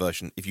 2-wheel drive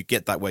version. If you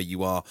get that where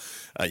you are,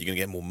 you're going to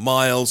get more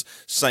miles.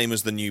 Same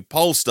as the new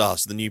Polestar.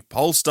 So the new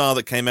Polestar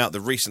that came out,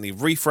 the recently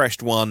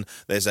refreshed one.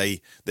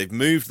 They've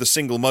moved the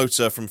single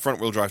motor from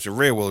front wheel drive to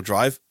rear wheel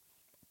drive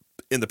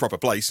in the proper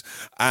place,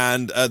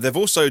 and they've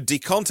also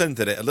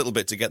decontented it a little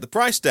bit to get the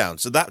price down.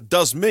 So that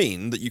does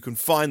mean that you can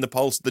find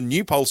the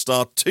new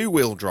Polestar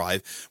 2-wheel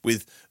drive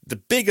with the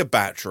bigger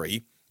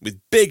battery, with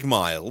big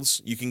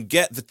miles. You can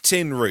get the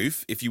tin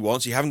roof if you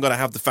want, so you haven't got to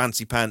have the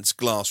fancy pants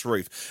glass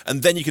roof,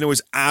 and then you can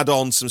always add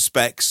on some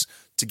specs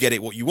to get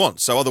it what you want.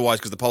 So otherwise,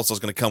 because the Polestar is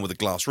going to come with a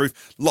glass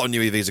roof, a lot of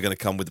new EVs are going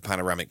to come with the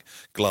panoramic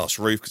glass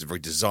roof because it's a very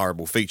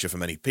desirable feature for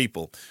many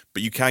people.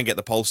 But you can get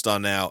the Polestar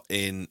now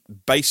in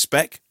base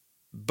spec,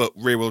 but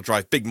rear-wheel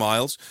drive, big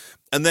miles.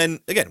 And then,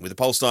 again, with the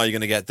Polestar, you're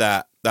going to get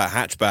that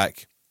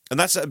hatchback. And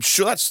I think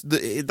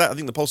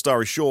the Polestar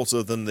is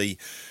shorter than the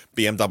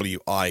BMW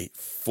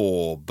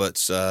i4.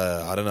 But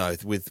I don't know,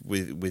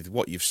 with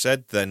what you've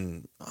said,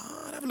 then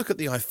I'd have a look at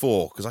the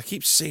i4, because I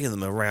keep seeing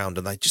them around,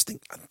 and I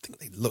think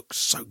they look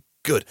so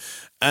good.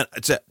 And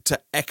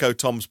to echo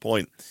Tom's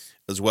point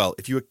as well,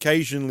 if you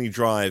occasionally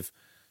drive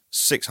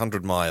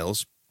 600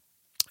 miles,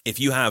 if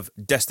you have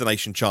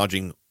destination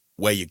charging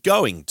where you're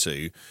going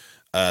to,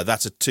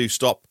 that's a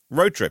 2-stop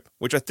road trip,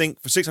 which I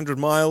think for 600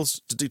 miles,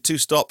 to do 2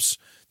 stops,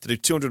 to do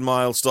 200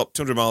 miles, stop,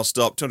 200 miles,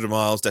 stop, 200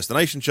 miles,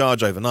 destination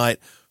charge overnight,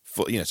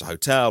 for, it's a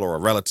hotel or a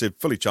relative,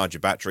 fully charge your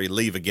battery,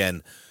 leave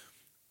again.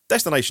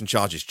 Destination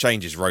charges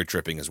changes road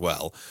tripping as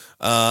well.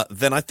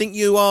 Then I think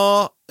you're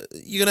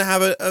going to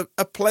have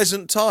a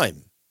pleasant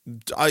time.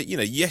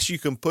 Yes, you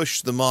can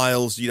push the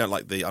miles. You don't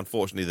like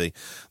unfortunately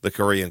the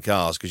Korean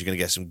cars, because you're going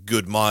to get some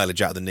good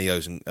mileage out of the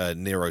Neros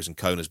and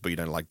Konas, but you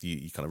don't like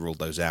you kind of ruled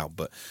those out.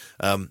 But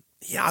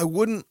I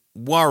wouldn't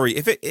worry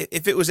if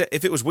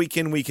it was week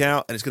in, week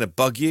out, and it's going to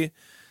bug you.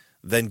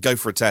 Then go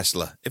for a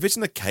Tesla. If it's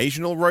an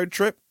occasional road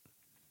trip,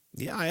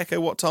 I echo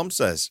what Tom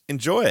says.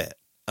 Enjoy it.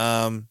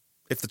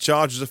 If the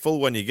charges are full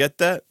when you get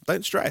there,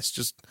 don't stress.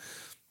 Just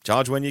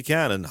charge when you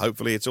can, and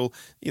hopefully it's all,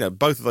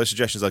 both of those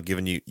suggestions I've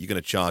given you, you're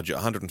going to charge at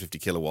 150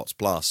 kilowatts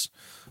plus,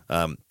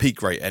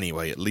 peak rate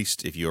anyway, at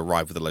least if you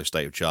arrive with a low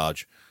state of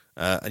charge,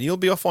 and you'll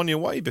be off on your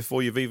way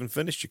before you've even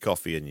finished your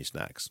coffee and your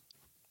snacks.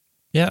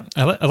 Yeah,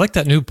 I like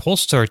that new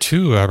Polestar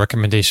 2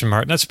 recommendation,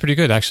 Martin. That's pretty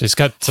good, actually. It's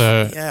got...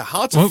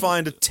 hard to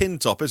find a tin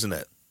top, isn't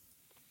it?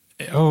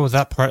 Oh,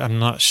 that part I'm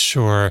not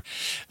sure.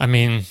 I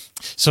mean,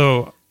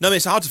 so... No,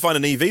 it's hard to find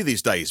an EV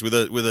these days with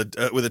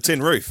a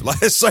tin roof. Like,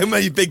 there's so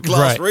many big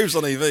glass roofs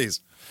on EVs.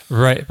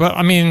 Right. Well,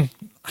 I mean,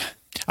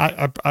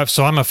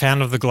 so I'm a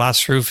fan of the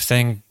glass roof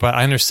thing, but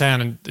I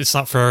understand it's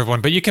not for everyone.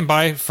 But you can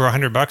buy for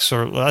 $100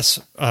 or less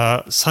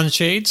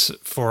sunshades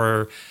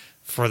for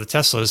the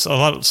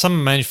Teslas.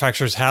 Some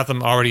manufacturers have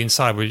them already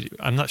inside.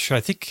 I'm not sure.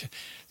 I think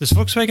does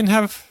Volkswagen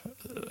have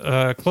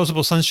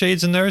closable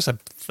sunshades in theirs? I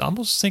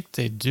almost think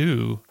they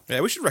do.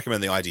 Yeah, we should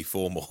recommend the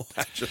ID4 more,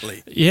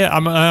 actually. Yeah,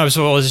 I was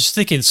just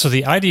thinking, so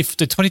the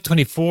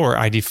 2024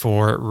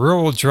 ID4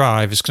 rear-wheel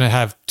drive is going to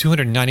have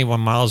 291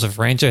 miles of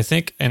range, I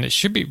think, and it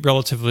should be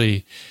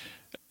relatively,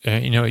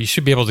 you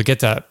should be able to get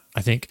that,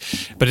 I think,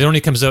 but it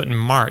only comes out in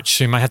March,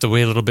 so you might have to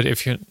wait a little bit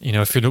if you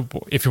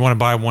want to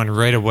buy one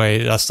right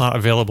away. That's not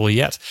available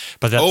yet.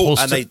 But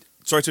that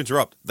sorry to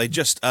interrupt. They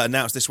just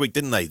announced this week,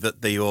 didn't they,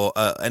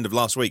 that end of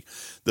last week,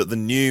 that the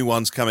new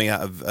ones coming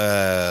out of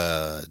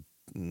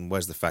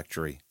where's the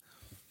factory?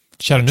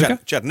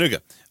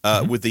 Chattanooga.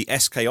 With the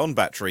SK-on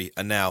battery,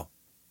 and now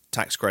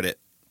tax credit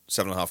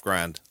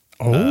 $7,500.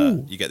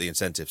 Oh, you get the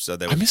incentive. So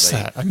I missed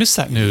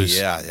that news.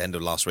 Yeah, the end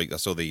of last week. I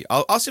saw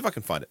I'll see if I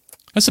can find it.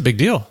 That's a big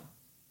deal.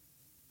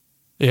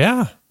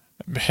 Yeah,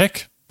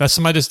 heck, that's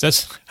my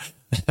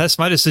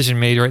decision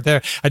made right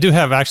there. I do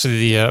have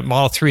actually the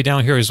Model 3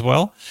 down here as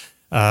well.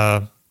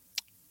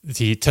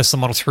 The Tesla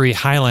Model 3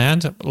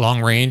 Highland,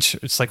 long range.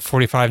 It's like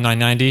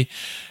 45,990,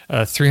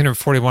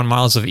 341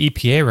 miles of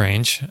EPA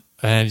range.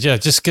 And yeah,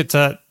 just get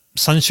that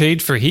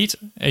sunshade for heat.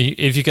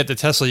 If you get the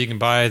Tesla, you can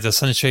buy the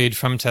sunshade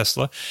from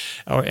Tesla.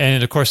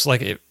 And of course,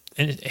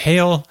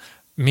 hail,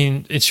 I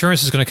mean,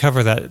 insurance is going to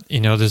cover that.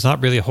 There's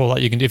not really a whole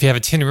lot you can do. If you have a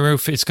tin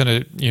roof, it's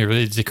going to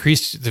really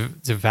decrease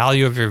the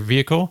value of your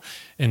vehicle.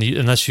 And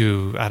unless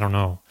you, I don't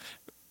know,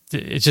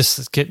 it's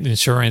just getting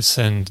insurance.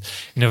 And,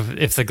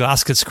 if the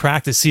glass gets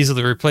cracked, it's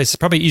easily replaced. It's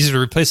probably easier to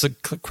replace a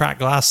cracked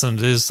glass than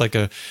it is like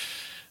a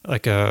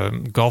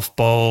golf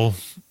ball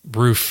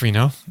roof,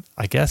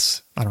 I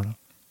guess. I don't know.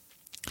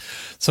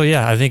 So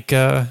yeah, I think,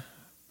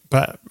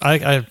 but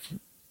I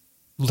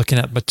looking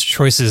at my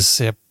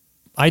choices,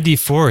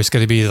 ID4 is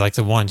going to be like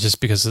the one,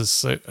 just because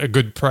it's a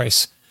good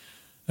price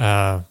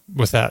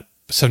with that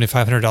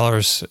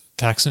 $7,500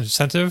 tax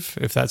incentive,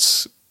 if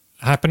that's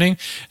happening.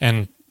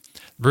 And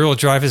rear-wheel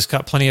drive has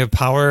got plenty of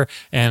power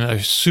and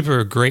a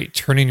super great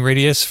turning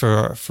radius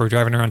for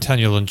driving around town.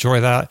 You'll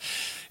enjoy that.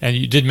 And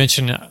you did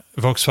mention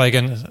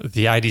Volkswagen,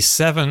 the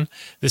ID7.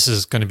 This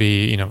is going to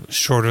be,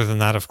 shorter than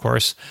that, of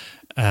course.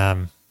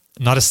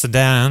 Not a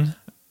sedan,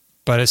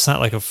 but it's not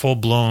like a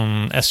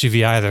full-blown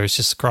SUV either. It's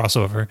just a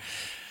crossover.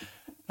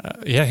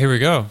 Here we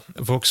go.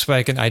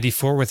 Volkswagen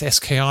ID4 with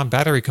SK-on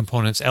battery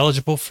components,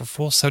 eligible for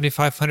full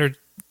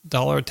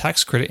 $7,500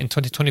 tax credit in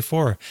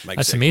 2024.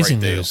 That's amazing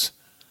news.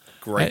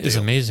 That is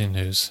amazing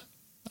news,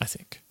 I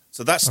think.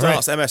 So that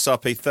starts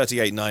MSRP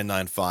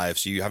 38,995.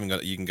 So you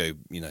can go,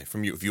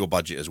 from your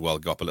budget as well,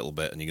 go up a little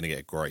bit, and you're going to get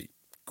a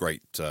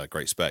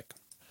great spec.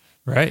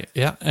 Right.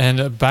 Yeah, and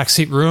a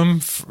backseat room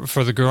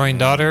for the growing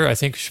daughter, I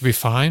think should be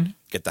fine.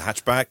 Get the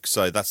hatchback.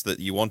 So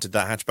you wanted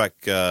that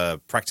hatchback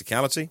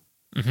practicality.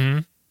 Mm-hmm.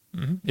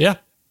 Yeah,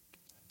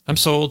 I'm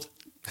sold.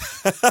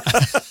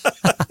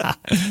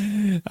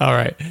 All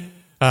right.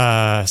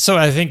 So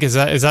I think is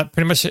that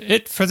pretty much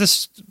it for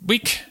this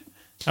week?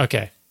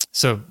 Okay.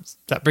 So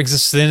that brings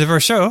us to the end of our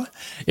show.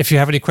 If you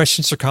have any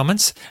questions or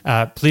comments,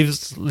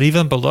 please leave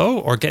them below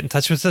or get in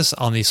touch with us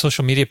on the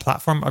social media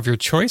platform of your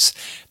choice.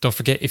 Don't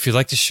forget, if you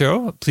like the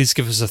show, please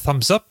give us a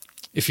thumbs up.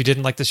 If you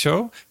didn't like the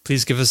show,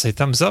 please give us a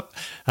thumbs up.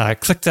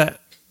 Click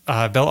that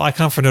bell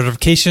icon for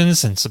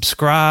notifications and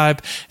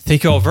subscribe.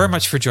 Thank you all very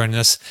much for joining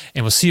us,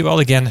 and we'll see you all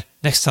again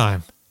next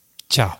time. Ciao.